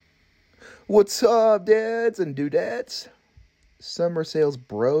What's up, dads and dudettes? Summer sales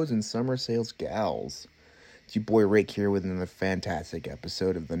bros and summer sales gals. It's your boy Rick here with another fantastic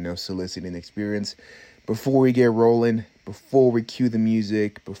episode of the No Soliciting Experience. Before we get rolling, before we cue the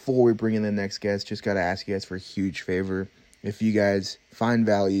music, before we bring in the next guest, just gotta ask you guys for a huge favor. If you guys find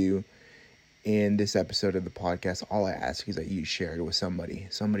value in this episode of the podcast, all I ask is that you share it with somebody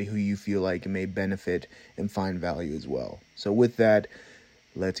who you feel like may benefit and find value as well. So with that,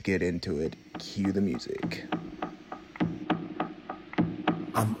 let's get into it. Cue the music.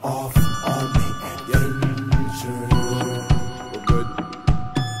 I'm off on the adventure. We're good.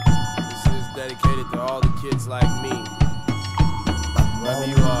 This is dedicated to all the kids like me. Wherever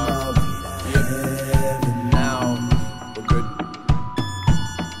you are. Yep. Now, we're good.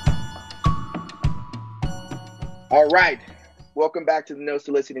 All right. Welcome back to the No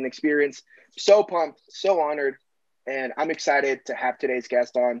Soliciting Experience. So pumped, so honored, and I'm excited to have today's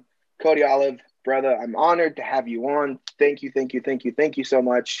guest on. Cody Olive, brother, I'm honored to have you on. Thank you so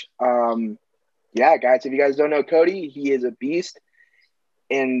much. Yeah, guys, if you guys don't know Cody, he is a beast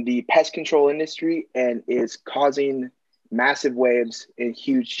in the pest control industry and is causing massive waves and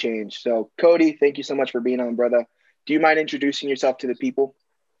huge change. So, Cody, thank you so much for being on, brother. Do you mind introducing yourself to the people?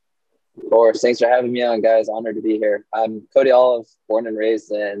 Of course. Thanks for having me on, guys. Honored to be here. I'm Cody Olive, born and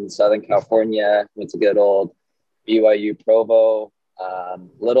raised in Southern California. Went to good old BYU Provo.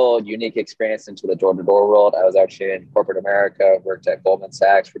 Little unique experience into the door-to-door world. I was actually in corporate America, worked at Goldman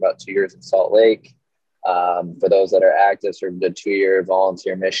Sachs for about 2 years in Salt Lake. For those that are active, served a 2-year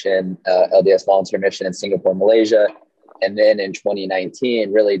volunteer mission, LDS volunteer mission in Singapore, Malaysia. And then in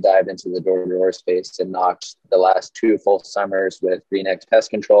 2019, really dived into the door-to-door space and knocked the last 2 full summers with GreenX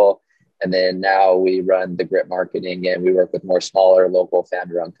Pest Control. And then now we run the Grit Marketing and we work with more smaller, local,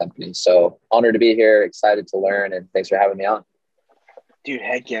 family-run companies. So honored to be here, excited to learn, and thanks for having me on. Dude,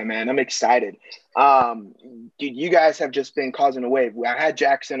 heck yeah, man. I'm excited. Dude, you guys have just been causing a wave. I had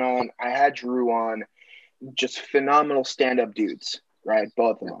Jackson on. I had Drew on. Just phenomenal stand-up dudes, right?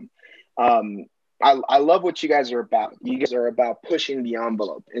 Both of them. I love what you guys are about. You guys are about pushing the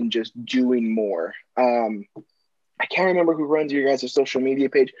envelope and just doing more. I can't remember who runs your guys' social media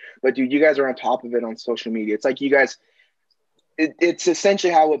page, but dude, you guys are on top of it on social media. It's like you guys, it's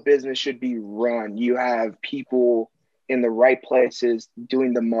essentially how a business should be run. You have people in the right places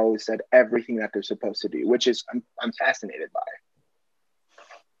doing the most at everything that they're supposed to do, which is I'm fascinated by.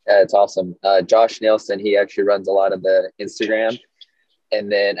 Yeah, it's awesome. Josh Nielsen, he actually runs a lot of the Instagram. And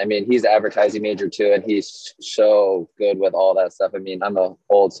then, I mean, he's an advertising major too, and he's so good with all that stuff. I mean, I'm a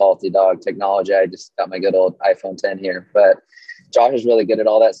old salty dog technology. I just got my good old iPhone 10 here, but Josh is really good at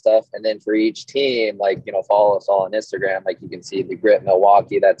all that stuff. And then for each team, like, follow us all on Instagram. Like you can see the Grit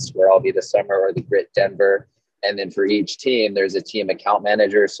Milwaukee, that's where I'll be this summer, or the Grit Denver. And then for each team, there's a team account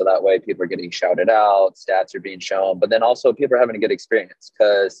manager. So that way people are getting shouted out, stats are being shown, but then also people are having a good experience,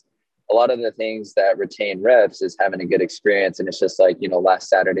 because a lot of the things that retain reps is having a good experience. And it's just like, last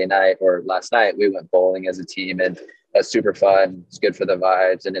Saturday night or last night, we went bowling as a team, and that's super fun. It's good for the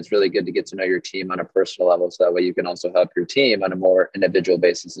vibes. And it's really good to get to know your team on a personal level. So that way you can also help your team on a more individual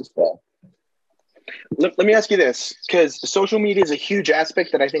basis as well. Let me ask you this, because social media is a huge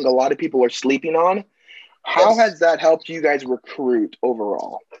aspect that I think a lot of people are sleeping on. How has that helped you guys recruit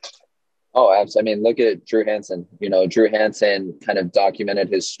overall? Oh, absolutely. I mean, look at Drew Hansen. Drew Hansen kind of documented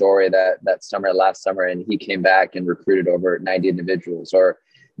his story that summer, last summer, and he came back and recruited over 90 individuals. Or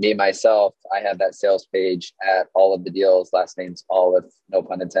me, myself, I have that sales page at All of the Deals. Last name's Olive, no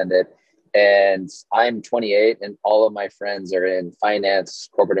pun intended. And I'm 28, and all of my friends are in finance,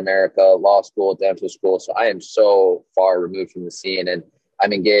 corporate America, law school, dental school. So I am so far removed from the scene, and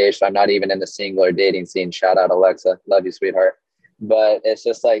I'm engaged. I'm not even in the single or dating scene. Shout out, Alexa. Love you, sweetheart. But it's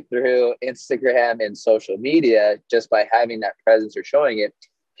just like through Instagram and social media, just by having that presence or showing it,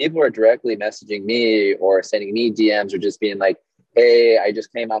 people are directly messaging me or sending me DMs or just being like, hey, I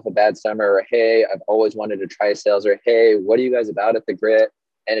just came off a bad summer, or hey, I've always wanted to try sales, or hey, what are you guys about at the Grit?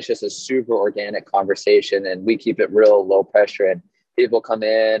 And it's just a super organic conversation, and we keep it real low pressure, and people come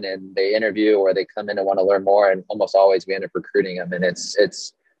in and they interview, or they come in and want to learn more, and almost always we end up recruiting them. And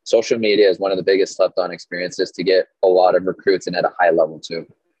it's social media is one of the biggest slept on experiences to get a lot of recruits, and at a high level too.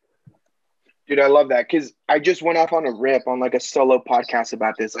 Dude, I love that, because I just went off on a rip on like a solo podcast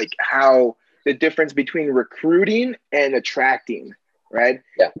about this, like how the difference between recruiting and attracting, right?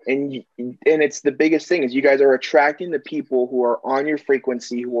 Yeah. And it's the biggest thing is you guys are attracting the people who are on your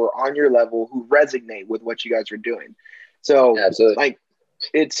frequency, who are on your level, who resonate with what you guys are doing. So absolutely. Like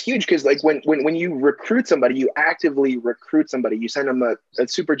it's huge, because like when you recruit somebody, you actively recruit somebody, you send them a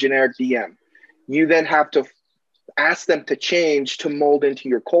super generic DM. You then have to ask them to change to mold into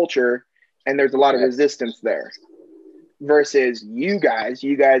your culture. and there's a lot of Right. resistance there. Versus you guys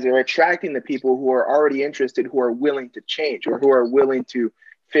are attracting the people who are already interested, who are willing to change, or who are willing to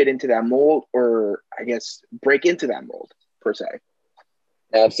fit into that mold, or I guess break into that mold per se.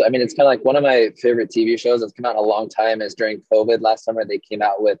 Yeah, so, I mean, it's kind of like one of my favorite TV shows that's come out in a long time is during COVID last summer. They came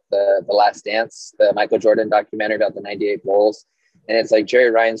out with the Last Dance, the Michael Jordan documentary about the 98 Bulls. And it's like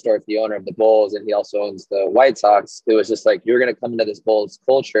Jerry Reinsdorf, the owner of the Bulls, and he also owns the White Sox. It was just like, you're going to come into this Bulls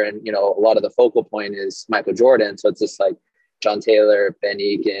culture. And, you know, a lot of the focal point is Michael Jordan. So it's just like John Taylor, Ben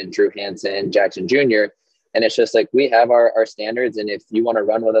Eakin, Drew Hansen, Jackson Jr. And it's just like, we have our standards. And if you want to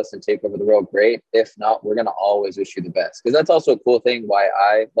run with us and take over the world, great. If not, we're going to always wish you the best. Because that's also a cool thing why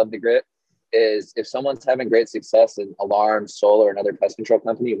I love the Grit is if someone's having great success in Alarm, Solar, another pest control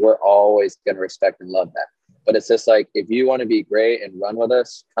company, we're always going to respect and love that. But it's just like, if you want to be great and run with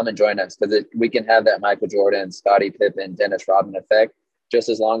us, come and join us, because we can have that Michael Jordan, Scottie Pippen, Dennis Rodman effect, just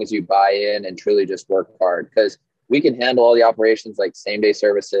as long as you buy in and truly just work hard. Because we can handle all the operations like same-day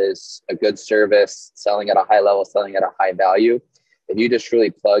services, a good service, selling at a high level, selling at a high value. If you just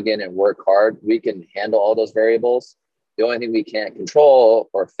truly plug in and work hard, we can handle all those variables. The only thing we can't control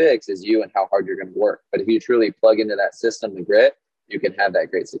or fix is you and how hard you're going to work. But if you truly plug into that system, the Grit, you can have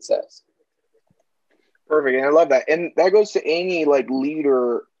that great success. Perfect. And I love that. And that goes to any like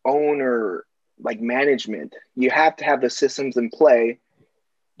leader, owner, like management. You have to have the systems in play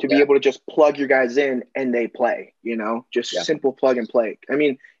to be able to just plug your guys in and they play, you know, just simple plug and play. I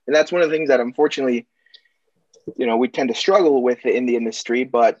mean, and that's one of the things that unfortunately, you know, we tend to struggle with in the industry,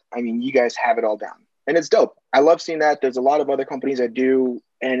 but I mean, you guys have it all down and it's dope. I love seeing that. There's a lot of other companies that do,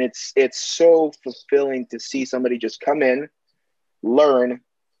 and it's so fulfilling to see somebody just come in, learn,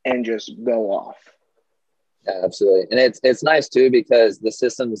 and just go off. Yeah, absolutely. And it's nice too, because the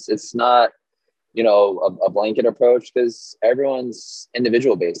systems, it's not, you know, a blanket approach, because everyone's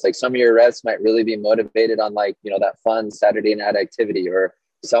individual based. Like some of your reps might really be motivated on like, you know, that fun Saturday night activity, or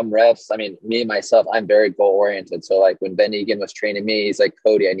some reps. I mean, me, myself, I'm very goal oriented. So like when Ben Egan was training me, he's like,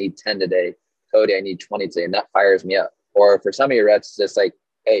 Cody, I need 10 today. Cody, I need 20 today. And that fires me up. Or for some of your reps, it's just like,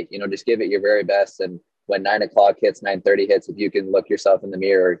 hey, you know, just give it your very best. And when 9 o'clock hits, 9:30 hits, if you can look yourself in the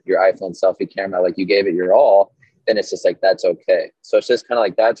mirror, your iPhone selfie camera, like you gave it your all, then it's just like, that's okay. So it's just kind of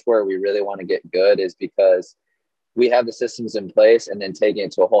like, that's where we really want to get good, is because we have the systems in place, and then taking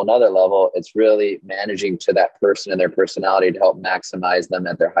it to a whole nother level, it's really managing to that person and their personality to help maximize them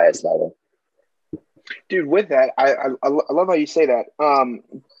at their highest level. Dude, with that, I love how you say that.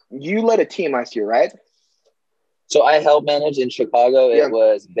 You led a team last year, right? So I helped manage in Chicago. It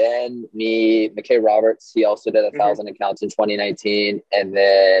was Ben, me, McKay Roberts. He also did 1,000 accounts in 2019. And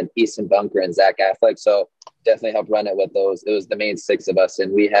then Easton Bunker and Zach Affleck. So definitely helped run it with those. It was the main 6 of us.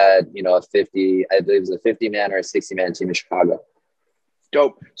 And we had, you know, I believe it was a 50-man or a 60-man team in Chicago.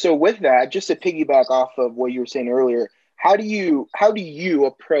 Dope. So with that, just to piggyback off of what you were saying earlier, how do you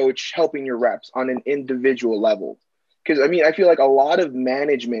approach helping your reps on an individual level? Because I mean, I feel like a lot of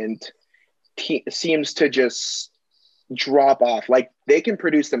management seems to just drop off. Like they can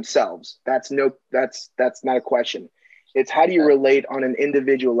produce themselves. That's not a question. It's how do you relate on an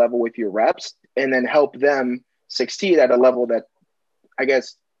individual level with your reps and then help them succeed at a level that, I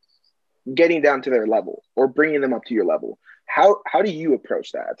guess, getting down to their level or bringing them up to your level. How do you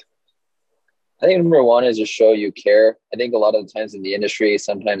approach that? I think number one is just show you care. I think a lot of the times in the industry,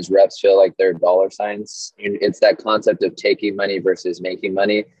 sometimes reps feel like they're dollar signs. It's that concept of taking money versus making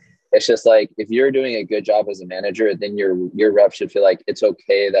money. It's just like, if you're doing a good job as a manager, then your rep should feel like it's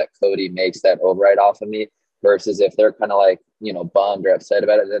okay that Cody makes that override off of me, versus if they're kind of like, you know, bummed or upset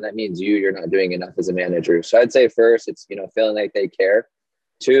about it, then that means you're not doing enough as a manager. So I'd say first, it's, you know, feeling like they care.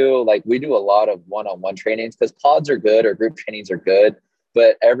 2, like we do a lot of one-on-one trainings, because pods are good or group trainings are good,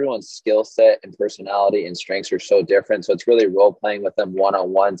 but everyone's skill set and personality and strengths are so different. So it's really role playing with them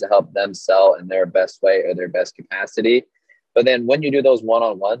one-on-one to help them sell in their best way or their best capacity. But then when you do those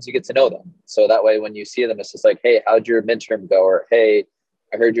one-on-ones, you get to know them. So that way, when you see them, it's just like, hey, how'd your midterm go? Or, hey,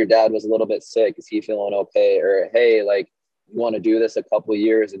 I heard your dad was a little bit sick. Is he feeling okay? Or, hey, like, you want to do this a couple of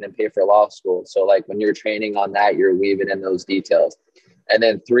years and then pay for law school. So like when you're training on that, you're weaving in those details. And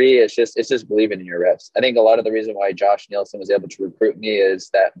then 3, it's just believing in your reps. I think a lot of the reason why Josh Nielsen was able to recruit me is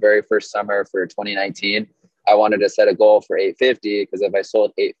that very first summer for 2019, I wanted to set a goal for 850, because if I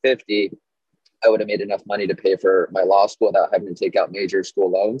sold 850, I would have made enough money to pay for my law school without having to take out major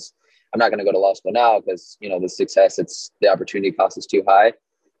school loans. I'm not going to go to law school now because, you know, the opportunity cost is too high.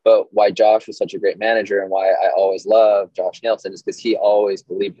 But why Josh was such a great manager and why I always love Josh Nielsen is because he always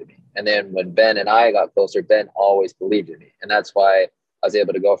believed in me. And then when Ben and I got closer, Ben always believed in me. And that's why I was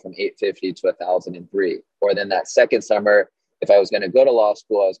able to go from 850 to 1,003. Or then that second summer, if I was going to go to law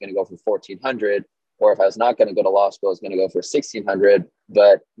school, I was going to go for 1,400, or if I was not going to go to law school, I was going to go for 1,600.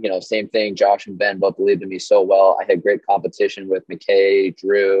 But, you know, same thing. Josh and Ben both believed in me so well. I had great competition with McKay,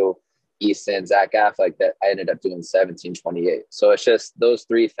 Drew, Easton, Zach Affleck, that I ended up doing 1728. So it's just those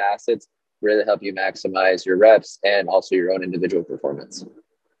three facets really help you maximize your reps and also your own individual performance.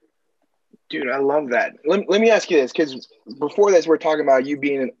 Dude, I love that. Let me ask you this, because before this, we're talking about you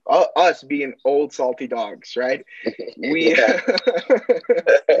being us being old salty dogs, right? I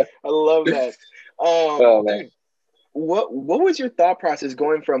love that. Oh man, dude, what was your thought process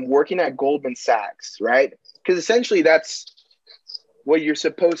going from working at Goldman Sachs, right? Because essentially that's what you're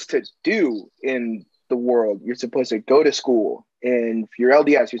supposed to do in the world. You're supposed to go to school, and if you're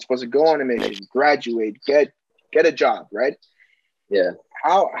LDS, you're supposed to go on a mission, graduate, get a job, right? Yeah.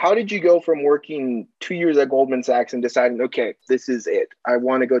 How did you go from working 2 years at Goldman Sachs and deciding, okay, this is it, I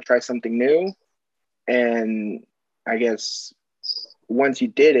want to go try something new? And I guess once you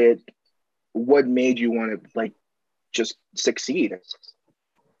did it, what made you want to like just succeed?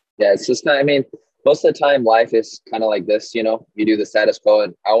 Yeah, it's just not, I mean, most of the time life is kind of like this, you know, you do the status quo,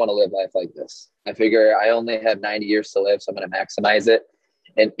 and I want to live life like this. I figure I only have 90 years to live, so I'm going to maximize it.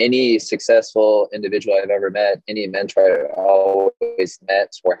 And any successful individual I've ever met, any mentor I've always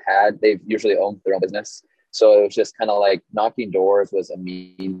met or had, they've usually owned their own business. So it was just kind of like knocking doors was a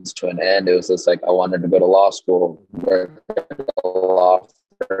means to an end. It was just like I wanted to go to law school, work at a law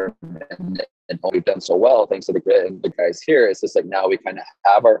firm, and we've done so well thanks to the grit and the guys here. It's just like now we kind of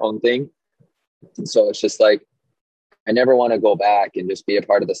have our own thing. So it's just like I never want to go back and just be a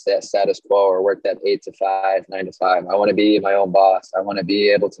part of the status quo or work that 8 to 5, 9 to 5. I want to be my own boss. I want to be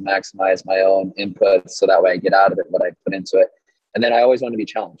able to maximize my own inputs so that way I get out of it what I put into it. And then I always want to be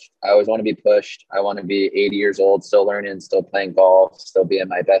challenged. I always want to be pushed. I want to be 80 years old, still learning, still playing golf, still being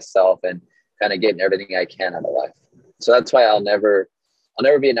my best self, and kind of getting everything I can out of life. So that's why I'll never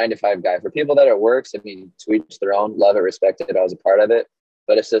be a 9 to 5 guy. For people that it works, I mean, to each their own, love it, respect it. I was a part of it.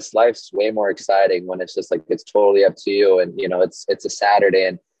 But it's just life's way more exciting when it's just like it's totally up to you. And, you know, it's a Saturday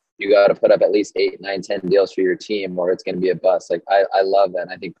and you got to put up at least 8, 9, 10 deals for your team or it's going to be a bust. Like, I love that.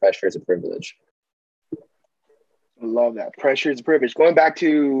 And I think pressure is a privilege. Love that. Pressure is a privilege. Going back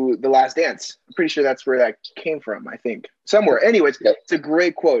to The Last Dance, I'm pretty sure that's where that came from, I think. Somewhere. Anyways, Yep. It's a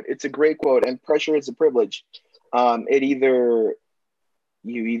great quote. It's a great quote. And pressure is a privilege. You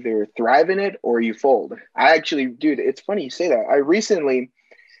either thrive in it or you fold. I actually, dude, it's funny you say that. I recently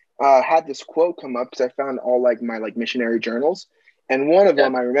had this quote come up because I found all like my like missionary journals. And one of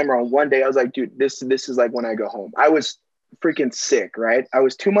them, I remember on one day, I was like, dude, this is like when I go home. I was freaking sick, right? I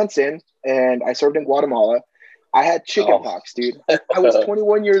was 2 months in and I served in Guatemala. I had chicken pox, dude. I was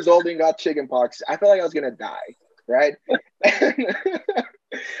 21 years old and got chicken pox. I felt like I was going to die, right?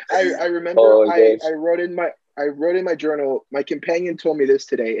 I remember I wrote in my journal, my companion told me this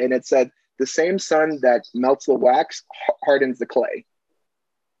today, and it said, the same sun that melts the wax hardens the clay.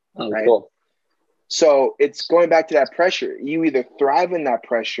 Oh, right? Cool. So it's going back to that pressure. You either thrive in that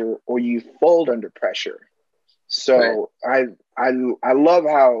pressure or you fold under pressure. So right. I love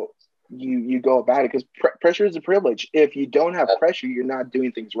how you go about it because pressure is a privilege. If you don't have pressure, you're not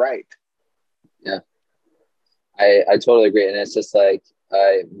doing things right. Yeah, I totally agree. And it's just like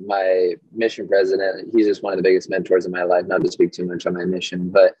my mission president, he's just one of the biggest mentors in my life, not to speak too much on my mission,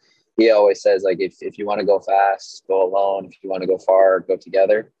 but he always says, like, if you want to go fast, go alone. If you want to go far, go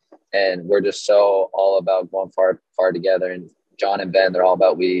together. And we're just so all about going far together. And John and Ben, they're all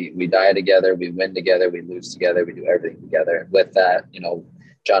about we die together, we win together, we lose together, we do everything together. With that, you know,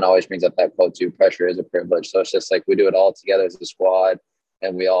 John always brings up that quote too, pressure is a privilege. So it's just like we do it all together as a squad,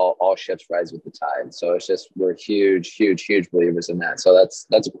 and we all ships rise with the tide. So it's just we're huge believers in that. So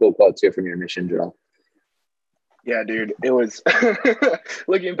that's a cool quote too from your mission, Joel. Yeah, dude, it was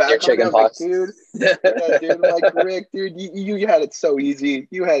looking back on it, I was like, dude, yeah, dude, like Rick, dude, you had it so easy.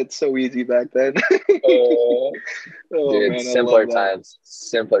 You had it so easy back then. Oh, dude, man, simpler times.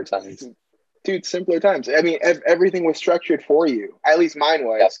 Dude, simpler times. I mean, everything was structured for you. At least mine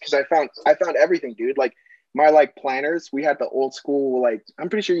was, because I found everything, dude. Like my like planners, we had the old school, like I'm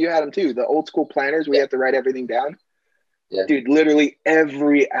pretty sure you had them too. The old school planners, we had to write everything down. Yeah. Dude, literally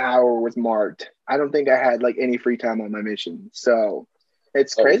every hour was marked. I don't think I had like any free time on my mission. So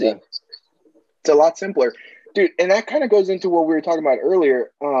it's crazy. Yeah. It's a lot simpler. Dude, and that kind of goes into what we were talking about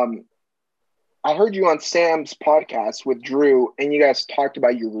earlier. I heard you on Sam's podcast with Drew, and you guys talked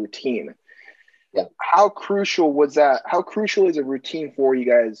about your routine. Yeah. How crucial was that? How crucial is a routine for you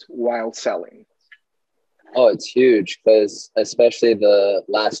guys while selling? Oh, it's huge because especially the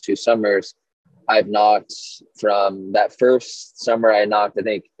last 2 summers, I've knocked from that first summer, I knocked, I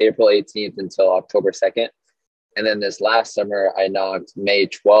think, April 18th until October 2nd. And then this last summer, I knocked May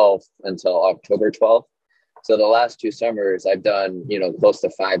 12th until October 12th. So the last 2 summers I've done, close to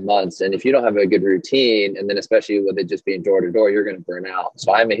 5 months. And if you don't have a good routine, and then especially with it just being door to door, you're going to burn out.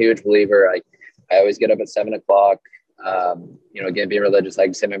 So I'm a huge believer. I always get up at 7 o'clock, again, being religious,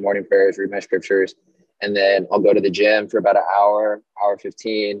 I say my morning prayers, read my scriptures, and then I'll go to the gym for about an hour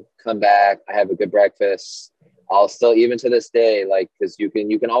 15, come back. I have a good breakfast. I'll still, even to this day, cause you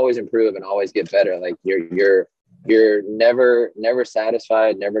can always improve and always get better. Like you're never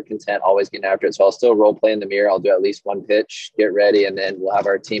satisfied, never content, always getting after it. So I'll still role play in the mirror. I'll do at least one pitch, get ready, and then we'll have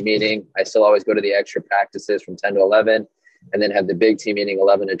our team meeting. I still always go to the extra practices from 10 to 11, and then have the big team meeting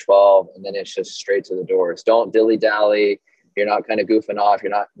 11 to 12, and then it's just straight to the doors. Don't dilly-dally. You're not kind of goofing off.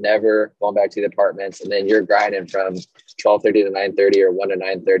 You're not never going back to the apartments, and then you're grinding from 12:30 to 9:30 or 1 to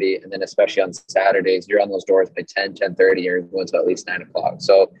 9:30, and then especially on Saturdays, you're on those doors by 10:30, or going to at least 9 o'clock.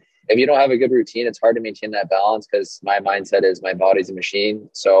 So if you don't have a good routine, it's hard to maintain that balance, because my mindset is my body's a machine.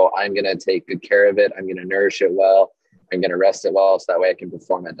 So I'm going to take good care of it. I'm going to nourish it well. I'm going to rest it well, so that way I can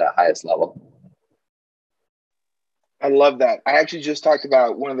perform at that highest level. I love that. I actually just talked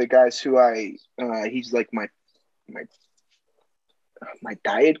about one of the guys who he's like my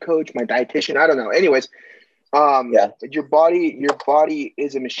diet coach, my dietitian. I don't know. Anyways, your body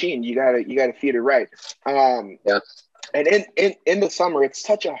is a machine. You gotta feed it right. And in the summer, it's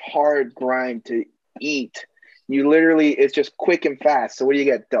such a hard grind to eat. You literally, it's just quick and fast. So what do you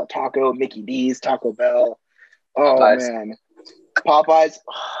get? Del Taco, Mickey D's, Taco Bell. Oh Popeyes. Man, Popeyes,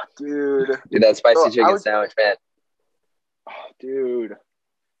 oh, dude, that spicy chicken sandwich, man. Oh, dude,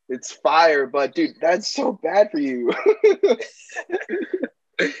 it's fire, but dude, that's so bad for you.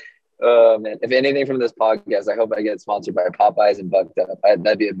 Oh man, if anything from this podcast, I hope I get sponsored by Popeyes and Bucked Up.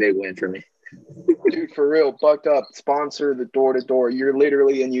 That'd be a big win for me. Dude, for real, Bucked Up, sponsor the door to door. You're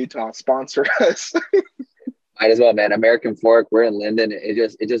literally in Utah. Sponsor us. Might as well, man. American Fork, we're in Linden.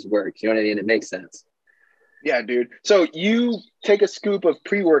 It just works. You know what I mean? It makes sense. Yeah, dude. So you take a scoop of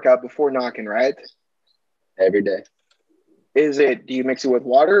pre-workout before knocking, right? Every day. Do you mix it with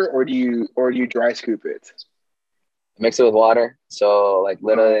water, or do you dry scoop it? Mix it with water. So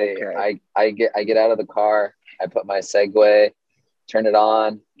literally, I get out of the car, I put my Segway, turn it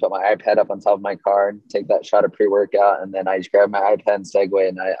on, put my iPad up on top of my car, take that shot of pre-workout, and then I just grab my iPad and Segway,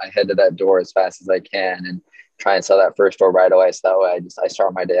 and I head to that door as fast as I can and try and sell that first door right away. So that way I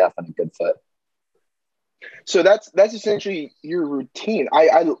start my day off on a good foot. So that's essentially your routine.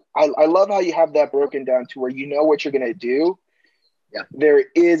 I love how you have that broken down to where you know what you're gonna do. Yeah. There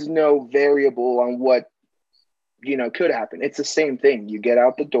is no variable on what could happen. It's the same thing. You get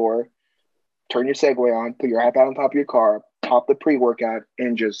out the door, turn your Segway on, put your iPad on top of your car, pop the pre-workout,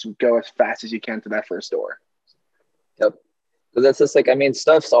 and just go as fast as you can to that first door. Yep. So that's just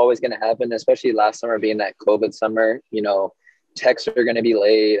stuff's always going to happen, especially last summer being that COVID summer. Techs are going to be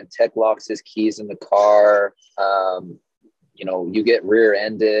late. A tech locks his keys in the car. You get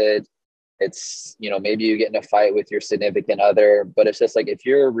rear-ended. It's, maybe you get in a fight with your significant other, but it's just if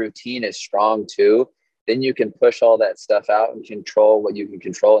your routine is strong too, then you can push all that stuff out and control what you can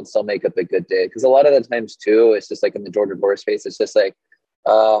control and still make up a good day. Because a lot of the times too, it's just in the door-to-door space, it's just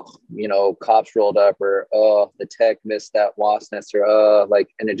cops rolled up, or the tech missed that wasp nest, or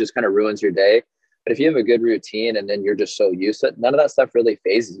and it just kind of ruins your day. But if you have a good routine and then you're just so used to it, none of that stuff really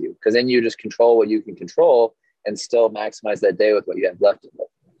phases you, because then you just control what you can control and still maximize that day with what you have left of it.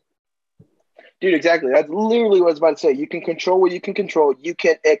 Dude, exactly. That's literally what I was about to say. You can control what you can control. You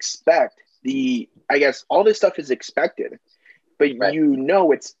can expect all this stuff is expected, but right.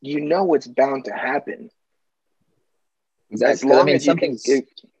 It's bound to happen. Exactly.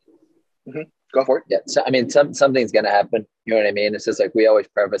 Go for it. Yeah. So, something's going to happen. You know what I mean? It's just we always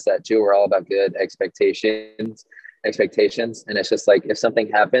preface that too. We're all about good expectations. And it's just if something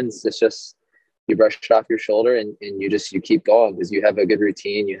happens, it's just, you brush it off your shoulder and you keep going, because you have a good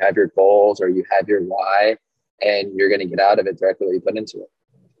routine, you have your goals, or you have your why, and you're going to get out of it directly what you put into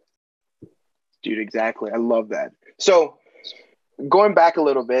it. Dude, exactly. I love that. So going back a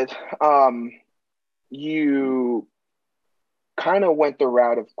little bit, you kind of went the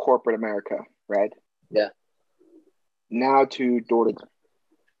route of corporate America, right? Yeah. Now to door to door.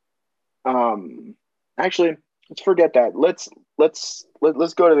 Actually, let's forget that. Let's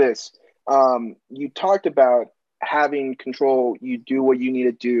go to this. You talked about having control. You do what you need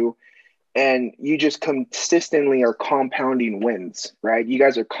to do, and you just consistently are compounding wins, right? You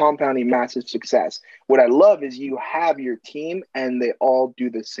guys are compounding massive success. What I love is you have your team and they all do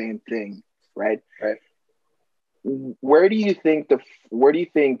the same thing, right? Right. Where do you think the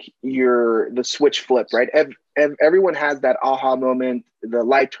switch flip, right? Everyone has that aha moment, the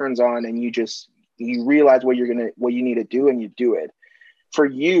light turns on, and you just you realize what you need to do, and you do it. For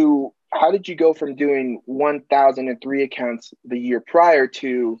you, how did you go from doing 1,003 accounts the year prior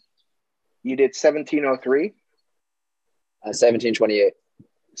to you did 1,703? 1728.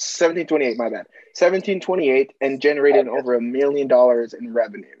 1728, my bad. 1728 and generated over $1 million in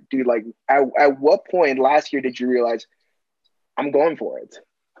revenue. Dude, like at what point last year did you realize I'm going for it?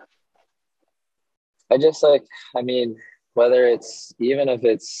 I just whether it's, even if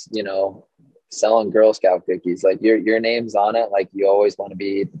it's, selling Girl Scout cookies, like your name's on it, like you always want to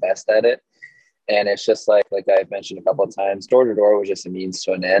be the best at it. And it's just like I've mentioned a couple of times, door to door was just a means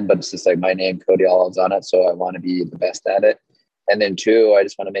to an end, but it's just like my name, Cody Olive's on it. So I want to be the best at it. And then 2, I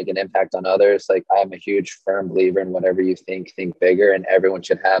just want to make an impact on others. Like I'm a huge firm believer in whatever you think bigger, and everyone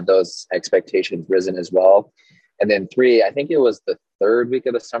should have those expectations risen as well. And then 3, I think it was the 3rd week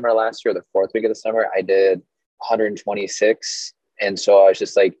of the summer last year, the 4th week of the summer, I did 126. And so I was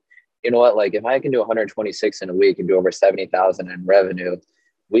just like, you know what, like if I can do 126 in a week and do over 70,000 in revenue,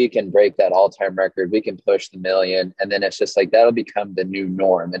 we can break that all-time record. We can push the million. And then it's just like, that'll become the new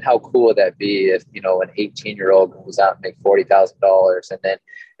norm. And how cool would that be if, an 18-year-old goes out and make $40,000 and then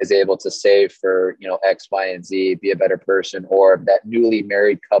is able to save for, X, Y, and Z, be a better person, or that newly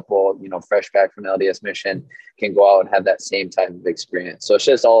married couple, fresh back from LDS mission can go out and have that same type of experience. So it's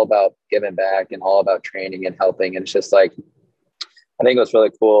just all about giving back and all about training and helping. And it's just like, I think what's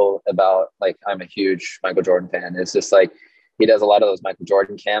really cool about, like, I'm a huge Michael Jordan fan. It's just like, he does a lot of those Michael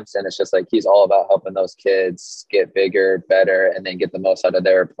Jordan camps, and it's just like he's all about helping those kids get bigger, better, and then get the most out of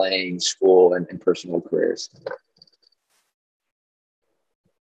their playing, school, and personal careers.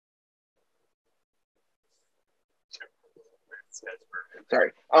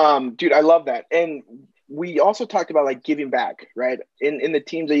 Sorry. Dude, I love that. And we also talked about like giving back, right? In the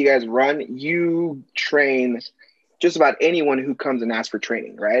teams that you guys run, you train just about anyone who comes and asks for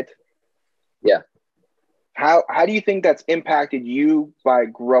training, right? Yeah. How do you think that's impacted you by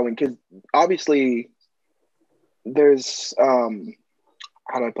growing? Because obviously there's how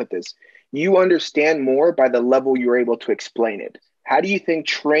do I put this? You understand more by the level you're able to explain it. How do you think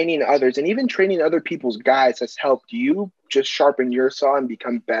training others and even training other people's guys has helped you just sharpen your saw and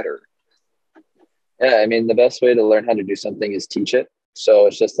become better? Yeah, I mean, the best way to learn how to do something is teach it. So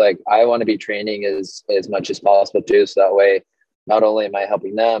it's just like, I want to be training as much as possible too. So that way, not only am I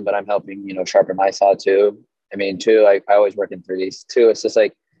helping them, but I'm helping, sharpen my saw too. I mean, too, I always work in threes too. It's just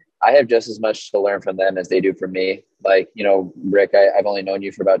like, I have just as much to learn from them as they do from me. Like, Rick, I've only known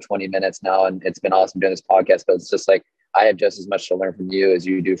you for about 20 minutes now, and it's been awesome doing this podcast, but it's just like, I have just as much to learn from you as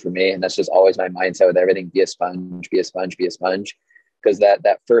you do from me. And that's just always my mindset with everything. Be a sponge, be a sponge, be a sponge. Because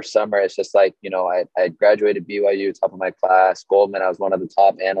that first summer, it's just like, I graduated BYU, top of my class. Goldman, I was one of the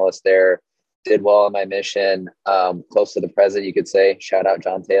top analysts there. Did well on my mission, close to the president, you could say. Shout out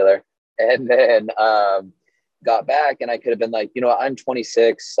John Taylor. And then got back, and I could have been like, I'm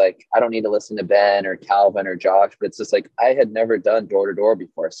 26. Like, I don't need to listen to Ben or Calvin or Josh. But it's just like, I had never done door-to-door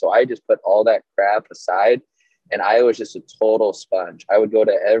before. So I just put all that crap aside, and I was just a total sponge. I would go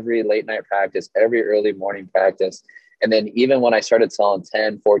to every late night practice, every early morning practice. And then even when I started selling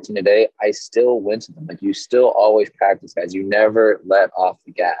 10, 14 a day, I still went to them. Like, you still always practice, guys. You never let off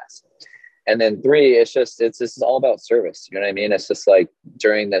the gas. And then 3, this is all about service. You know what I mean? It's just like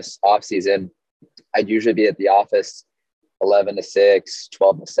during this off season, I'd usually be at the office 11 to 6,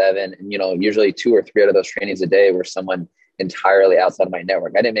 12 to 7. And, usually 2 or 3 out of those trainings a day were someone entirely outside of my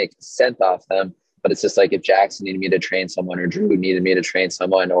network. I didn't make a cent off them, but it's just like if Jackson needed me to train someone, or Drew needed me to train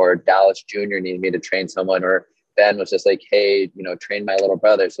someone, or Dallas Jr. needed me to train someone, or Ben was just like, hey, train my little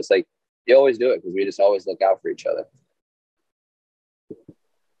brother. It's just like, you always do it because we just always look out for each other.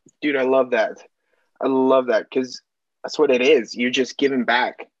 Dude, I love that. I love that because that's what it is. You're just giving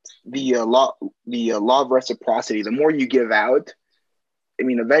back. The law of reciprocity. The more you give out, I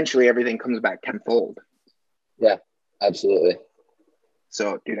mean, eventually everything comes back tenfold. Yeah, absolutely.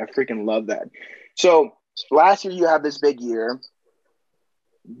 So, dude, I freaking love that. So last year you had this big year.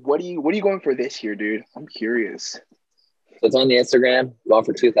 What are you going for this year, dude? I'm curious. So it's on the Instagram, going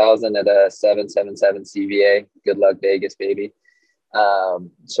for 2,000 at a 777 CVA. Good luck, Vegas, baby.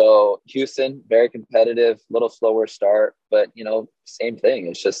 So Houston, very competitive, little slower start, but same thing.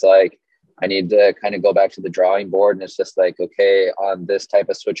 It's just like, I need to kind of go back to the drawing board, and it's just like, okay, on this type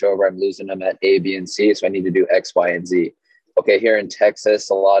of switchover, I'm losing them at A, B, and C. So I need to do X, Y, and Z. Okay. Here in Texas,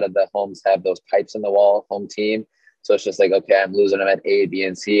 a lot of the homes have those pipes in the wall, home team. So it's just like, okay, I'm losing them at A, B,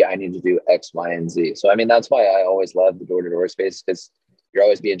 and C. I need to do X, Y, and Z. So, I mean, that's why I always love the door-to-door space, because you're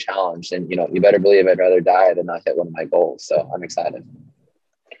always being challenged. And, you better believe I'd rather die than not hit one of my goals. So I'm excited.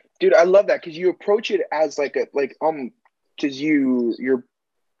 Dude, I love that because you approach it as because you're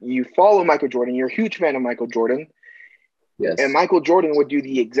you follow Michael Jordan, you're a huge fan of Michael Jordan. Yes. And Michael Jordan would do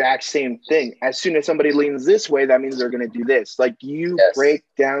the exact same thing. As soon as somebody leans this way, that means they're going to do this. Like, you break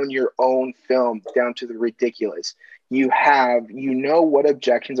down your own film down to the ridiculous. You know what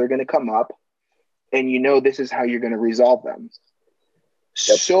objections are going to come up, and you know this is how you're going to resolve them.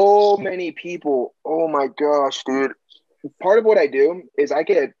 Yep. So many people, oh my gosh, dude. Part of what I do is I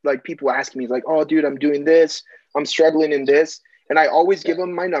get like people asking me like, oh, dude, I'm doing this. I'm struggling in this. And I always give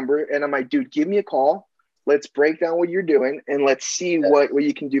them my number, and I'm like, dude, give me a call. Let's break down what you're doing, and let's see what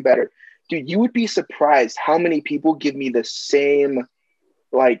you can do better. Dude, you would be surprised how many people give me the same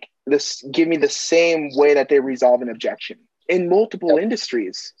way that they resolve an objection in multiple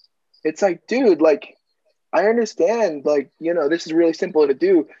industries. It's like, dude, like, I understand, like, you know, this is really simple to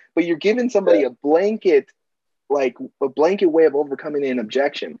do, but you're giving somebody a blanket way of overcoming an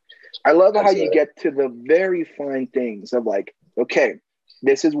objection. I love how you get to the very fine things of like, okay,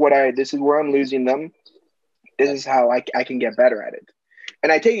 this is where I'm losing them. This is how I can get better at it.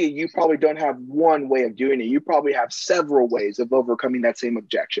 And I take it you probably don't have one way of doing it. You probably have several ways of overcoming that same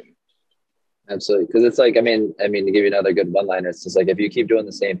objection. Absolutely. Because it's like, I mean, to give you another good one-liner, it's just like, if you keep doing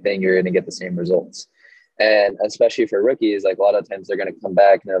the same thing, you're going to get the same results. And especially for rookies, like a lot of times they're going to come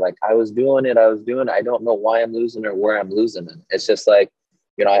back and they're like, I was doing it. I don't know why I'm losing or where I'm losing it. It's just like,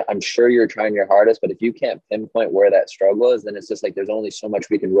 you know, I'm sure you're trying your hardest, but if you can't pinpoint where that struggle is, then it's just like, there's only so much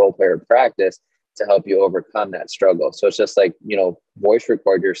we can role play or practice to help you overcome that struggle. So it's just like, you know, voice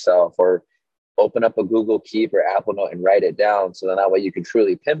record yourself or open up a Google Keep or Apple Note and write it down. So then that way you can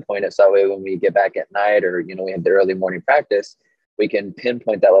truly pinpoint it. So that way when we get back at night or, you know, we have the early morning practice, we can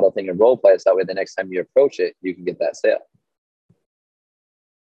pinpoint that little thing and role play. So that way the next time you approach it, you can get that sale.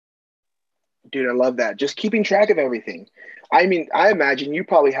 Dude, I love that. Just keeping track of everything. I mean, I imagine you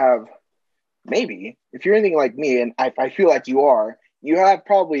probably have, maybe, if you're anything like me, and I feel like you have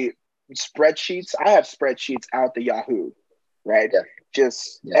probably spreadsheets. I have spreadsheets out the Yahoo, right? Yeah.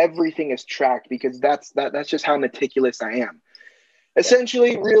 Everything is tracked because that's just how meticulous I am.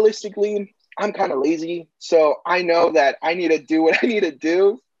 Essentially, realistically, I'm kind of lazy. So I know that I need to do what I need to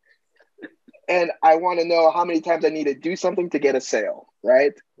do. And I want to know how many times I need to do something to get a sale,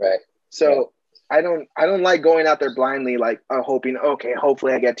 right? Right. So I don't like going out there blindly, like hoping, okay,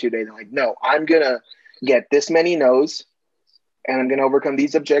 hopefully I get 2 days. I'm like, no, I'm going to get this many no's and I'm going to overcome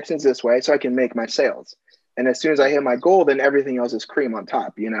these objections this way so I can make my sales. And as soon as I hit my goal, then everything else is cream on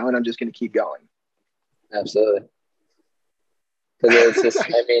top, you know, and I'm just going to keep going. Absolutely. Because it's just,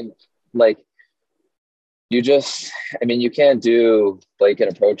 I mean, like, you can't do blanket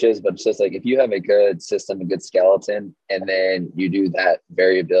approaches, but it's just like, if you have a good system, a good skeleton, and then you do that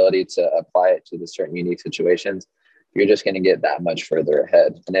variability to apply it to the certain unique situations, you're just going to get that much further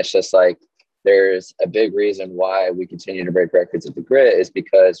ahead. And it's just like, there's a big reason why we continue to break records at the Grit is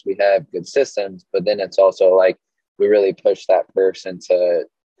because we have good systems, but then it's also like, we really push that person to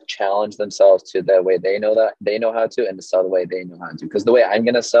challenge themselves to the way they know how to, and to sell the way they know how to. Because the way I'm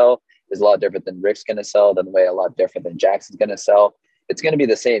going to sell is a lot different than Rick's going to sell, than the way a lot different than Jackson's going to sell. It's going to be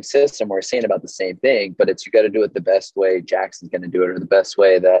the same system. We're saying about the same thing, but you got to do it the best way Jackson's going to do it, or the best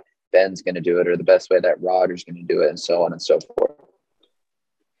way that Ben's going to do it, or the best way that Roger's going to do it, and so on and so forth.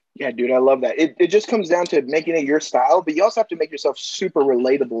 Yeah, dude, I love that. It just comes down to making it your style, but you also have to make yourself super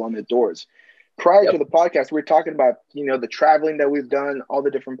relatable on the doors. Prior to the podcast, we were talking about, you know, the traveling that we've done, all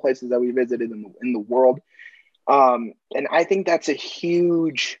the different places that we visited in the world. And I think that's a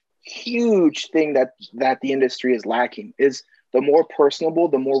huge thing that the industry is lacking, is the more personable,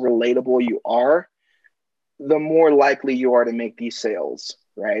 the more relatable you are, the more likely you are to make these sales,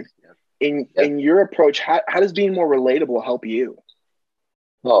 right? In your approach, how does being more relatable help you?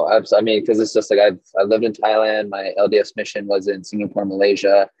 Oh, I mean, because it's just like I lived in Thailand. My LDS mission was in Singapore,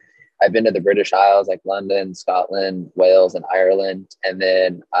 Malaysia. I've been to the British Isles, like London, Scotland, Wales, and Ireland. And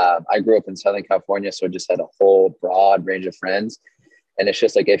then I grew up in Southern California, so I just had a whole broad range of friends. And it's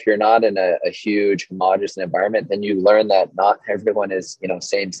just like, if you're not in a huge homogenous environment, then you learn that not everyone is, you know,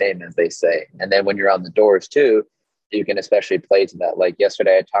 same, as they say. And then when you're on the doors too, you can especially play to that. Like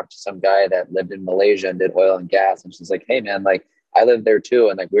yesterday, I talked to some guy that lived in Malaysia and did oil and gas. And she's like, hey man, like I lived there too.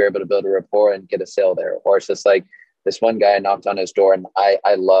 And like, we were able to build a rapport and get a sale there. Or it's just like, this one guy knocked on his door, and I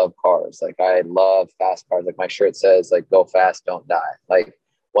love cars. Like I love fast cars. Like my shirt says like, go fast, don't die. Like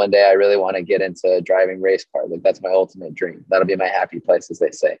one day I really want to get into driving race cars. Like that's my ultimate dream. That'll be my happy place, as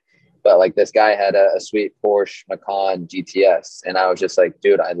they say. But like this guy had a sweet Porsche Macan GTS. And I was just like,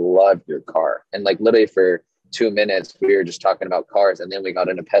 dude, I love your car. And like literally for 2 minutes, we were just talking about cars. And then we got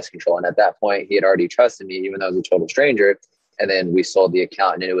into pest control. And at that point, he had already trusted me, even though I was a total stranger. And then we sold the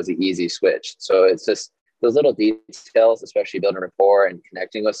account, and it was an easy switch. So it's just those little details, especially building rapport and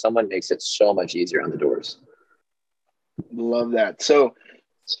connecting with someone, makes it so much easier on the doors. Love that. So,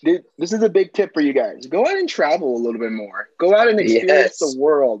 dude, this is a big tip for you guys. Go out and travel a little bit more. Go out and experience the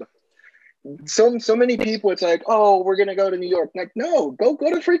world. So many people, it's like, oh, we're gonna go to New York. Like, no, go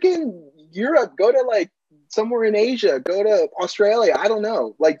to freaking Europe. Go to like somewhere in Asia. Go to Australia. I don't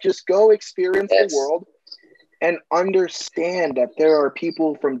know. Like, just go experience the world and understand that there are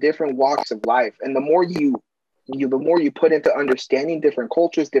people from different walks of life. And the more you put into understanding different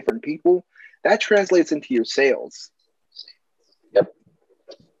cultures, different people, that translates into your sales. Yep.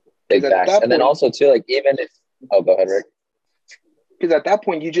 Big facts. And then also too, like, even if, oh, go ahead, Rick. Because at that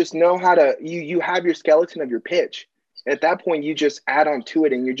point, you just know how to, you have your skeleton of your pitch. At that point, you just add on to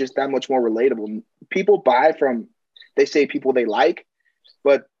it and you're just that much more relatable. People buy from, they say people they like,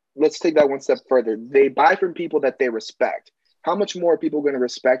 but let's take that one step further. They buy from people that they respect. How much more are people going to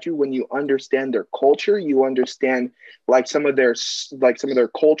respect you when you understand their culture? You understand like some of their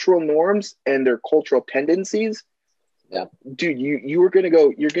cultural norms and their cultural tendencies. Yeah, dude, you're going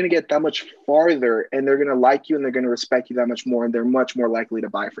to get that much farther, and they're going to like you and they're going to respect you that much more, and they're much more likely to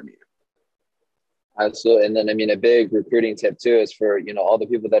buy from you. Absolutely. And then, I mean, a big recruiting tip too is for, you know, all the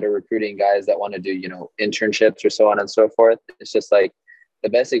people that are recruiting guys that want to do, you know, internships or so on and so forth. It's just like the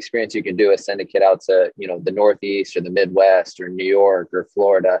best experience you can do is send a kid out to, you know, the Northeast or the Midwest or New York or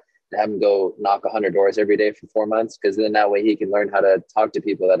Florida and have him go knock 100 doors every day for 4 months. Because then that way he can learn how to talk to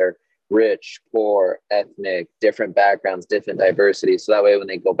people that are rich, poor, ethnic, different backgrounds, different diversity. So that way when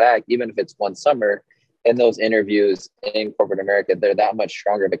they go back, even if it's one summer, in those interviews in corporate America, they're that much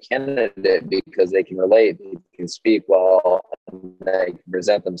stronger of a candidate because they can relate, they can speak well, and they can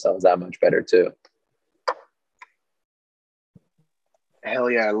present themselves that much better too. Hell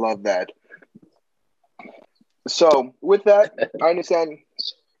yeah, I love that. So with that, I understand.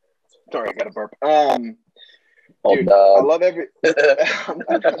 Sorry, I got a burp. Dude, I love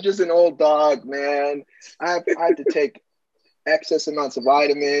I'm just an old dog, man. I have to take excess amounts of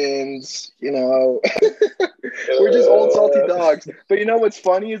vitamins, you know. We're just old salty dogs. But you know what's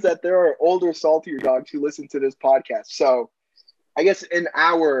funny is that there are older, saltier dogs who listen to this podcast. So I guess in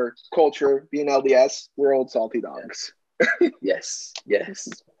our culture, being LDS, we're old salty dogs. Yes,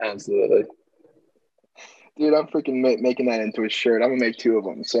 absolutely. Dude, I'm freaking making that into a shirt. I'm gonna make 2 of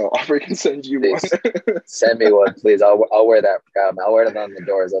them, so I'll freaking send you one. Send me one, please. I'll wear that proud. I'll wear it on the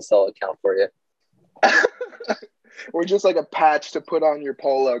doors. I'll sell an account for you. Or just like a patch to put on your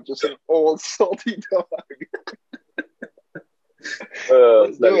polo, just an old salty dog.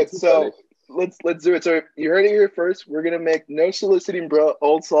 Let's do it. So let's do it. So you heard it here first. We're gonna make no soliciting, bro.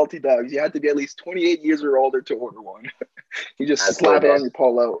 Old salty dogs. You have to be at least 28 years or older to order one. You just slap it on your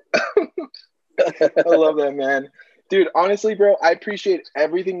polo. I love that, man. Dude, honestly, bro, I appreciate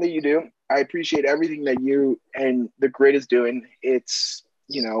everything that you do. I appreciate everything that you and the grid is doing. It's,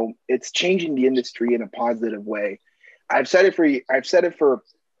 you know, it's changing the industry in a positive way. I've said it for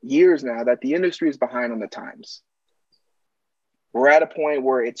years now that the industry is behind on the times. We're at a point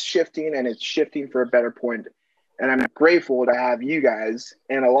where it's shifting, and it's shifting for a better point. And I'm grateful to have you guys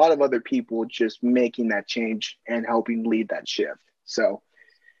and a lot of other people just making that change and helping lead that shift. So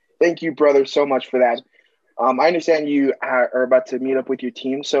thank you, brother, so much for that. I understand you are about to meet up with your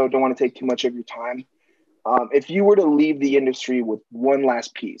team, so don't want to take too much of your time. If you were to leave the industry with one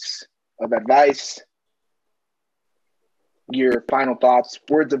last piece of advice, your final thoughts,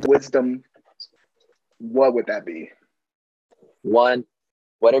 words of wisdom, what would that be? One,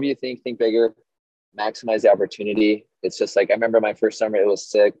 whatever you think bigger, maximize the opportunity. It's just like, I remember my first summer, it was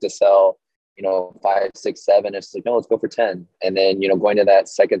sick to sell, you know, 5, 6, 7. It's like, no, let's go for 10. And then, you know, going to that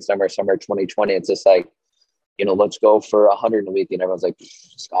second summer 2020, it's just like, you know, let's go for 100 in a week. And everyone's like,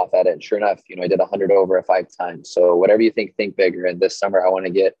 scoff at it. And sure enough, you know, I did 100 over 5 times. So whatever you think bigger. And this summer, I want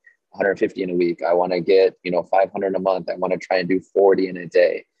to get 150 in a week. I want to get, you know, 500 a month. I want to try and do 40 in a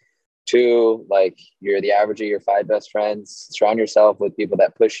day. 2, like, you're the average of your 5 best friends. Surround yourself with people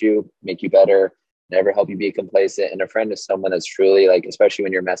that push you, make you better, never help you be complacent. And a friend is someone that's truly, like, especially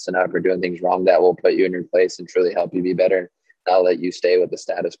when you're messing up or doing things wrong, that will put you in your place and truly help you be better. Not let you stay with the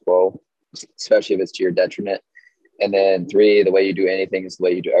status quo, especially if it's to your detriment. And then 3, the way you do anything is the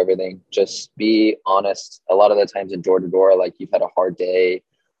way you do everything. Just be honest. A lot of the times in door to door, like, you've had a hard day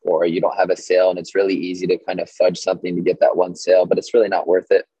or you don't have a sale, and it's really easy to kind of fudge something to get that one sale, but it's really not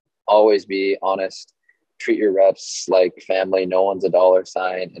worth it. Always be honest. Treat your reps like family. No one's a dollar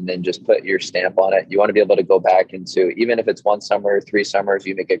sign, and then just put your stamp on it. You want to be able to go back into, even if it's 1 summer, 3 summers,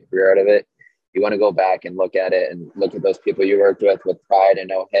 you make a career out of it. You want to go back and look at it and look at those people you worked with pride and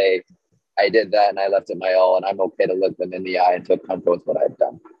know, hey, I did that and I left it my all, and I'm okay to look them in the eye and feel comfortable with what I've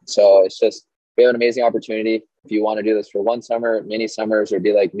done. So it's just we have an amazing opportunity. If you want to do this for one summer, many summers, or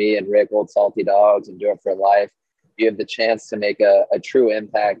be like me and Rick, old salty dogs, and do it for life, you have the chance to make a true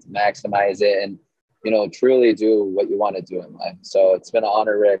impact, maximize it, and, truly do what you want to do in life. So it's been an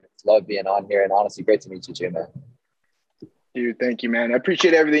honor, Rick. Love being on here, and honestly, great to meet you too, man. Dude, thank you, man. I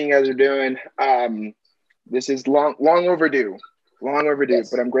appreciate everything you guys are doing. This is long overdue, yes.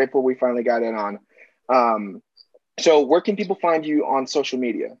 But I'm grateful we finally got in on. So where can people find you on social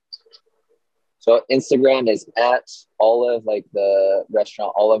media? So Instagram is at Olive, like the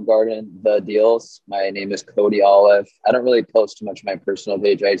restaurant Olive Garden, The Deals. My name is Cody Olive. I don't really post too much on my personal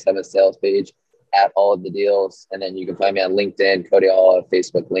page. I just have a sales page at All of the Deals. And then you can find me on LinkedIn, Cody Olive,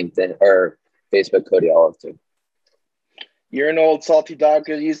 Facebook, LinkedIn, or Facebook, Cody Olive too. You're an old salty dog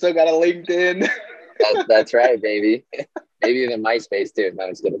because you still got a LinkedIn. That's right, baby. Maybe even MySpace too. No,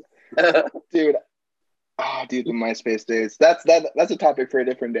 I'm just kidding. Dude. Oh, dude, the MySpace days. That's a topic for a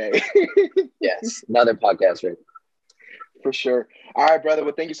different day. Yes, another podcast, right? For sure. All right, brother.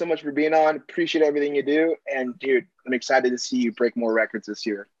 Well, thank you so much for being on. Appreciate everything you do. And, dude, I'm excited to see you break more records this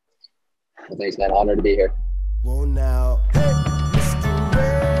year. Well, thanks, man. Honored to be here. Whoa, now.